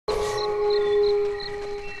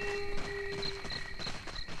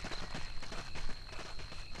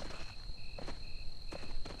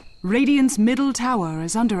Radiant's middle tower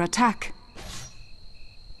is under attack.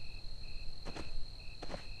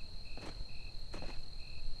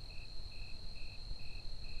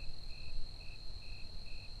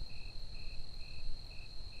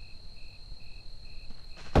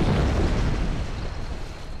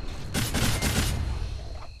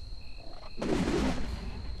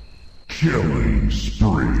 Killing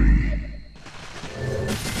spree.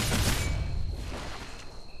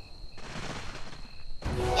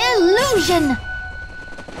 Illusion!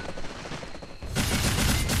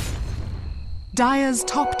 Dire's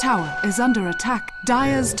top tower is under attack.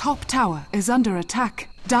 Dire's top tower is under attack.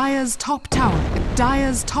 Dire's top tower.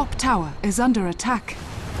 Dire's top tower is under attack.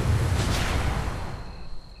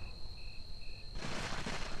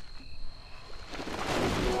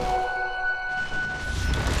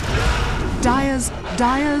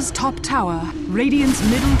 Dire's top tower. Radiant's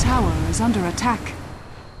middle tower is under attack.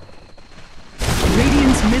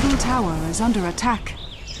 Radiant's middle tower is under attack.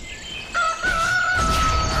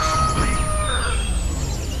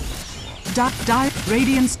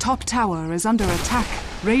 Radiant's top tower is under attack.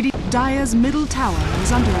 Dire's middle tower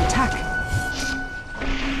is under attack.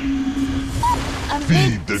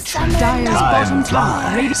 Feed the tree. Dire's bottom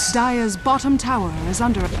tower. Dire's bottom tower is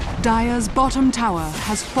under. Dire's bottom tower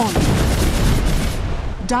has fallen.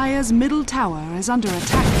 Dire's middle tower is under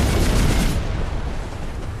attack.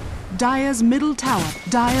 Dire's middle tower.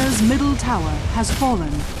 Dire's middle tower has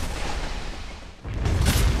fallen.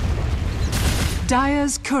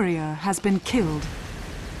 Dire's courier has been killed.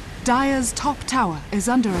 Dire's top tower is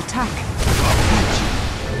under attack.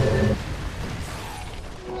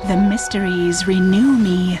 The mysteries renew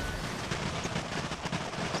me.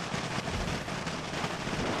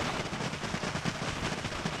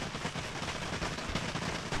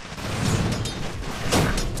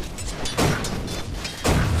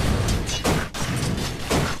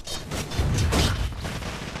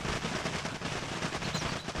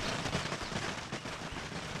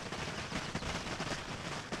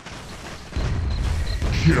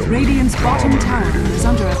 Radiant's bottom tower is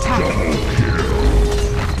under attack.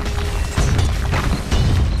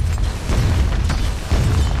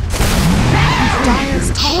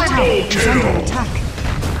 Dire's top tower is under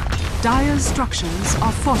attack. Dire's structures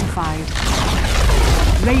are fortified.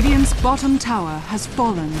 Radiant's bottom tower has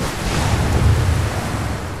fallen.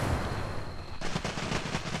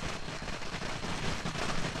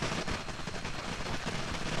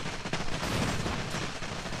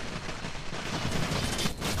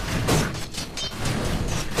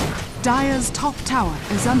 Dire's top tower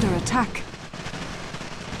is under attack.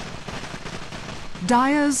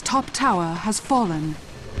 Dire's top tower has fallen.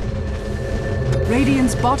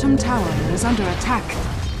 Radiant's bottom tower is under attack.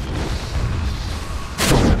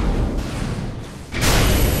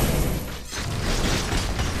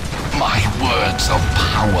 My words of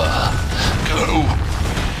power go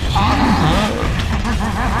unheard.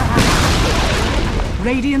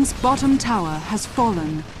 Radiant's bottom tower has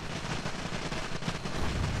fallen.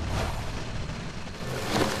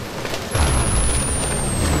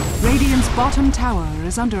 Radiant's bottom tower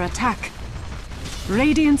is under attack.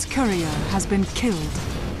 Radiant's courier has been killed.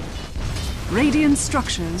 Radiant's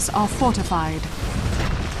structures are fortified.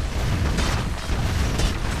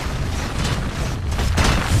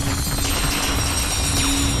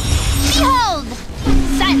 Behold!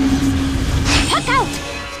 Silence! Puck out!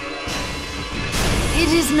 It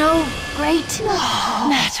is no great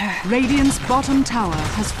matter. Radiant's bottom tower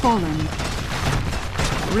has fallen.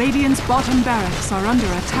 Radiant's bottom barracks are under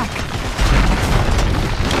attack.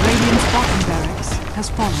 Radiant's bottom barracks has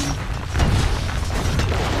fallen.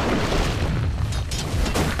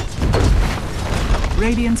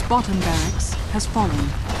 Radiant's bottom barracks has fallen.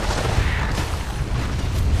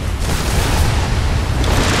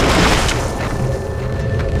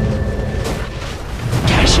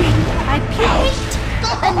 I plate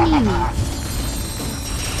anew.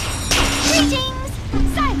 Greetings!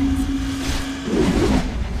 Silence!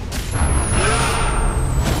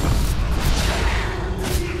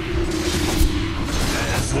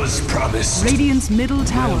 Was promised. Radiant's middle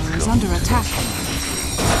tower is under attack.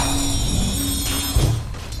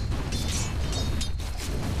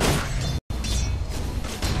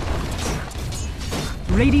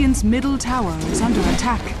 Radiant's middle tower is under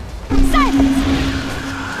attack. Silence!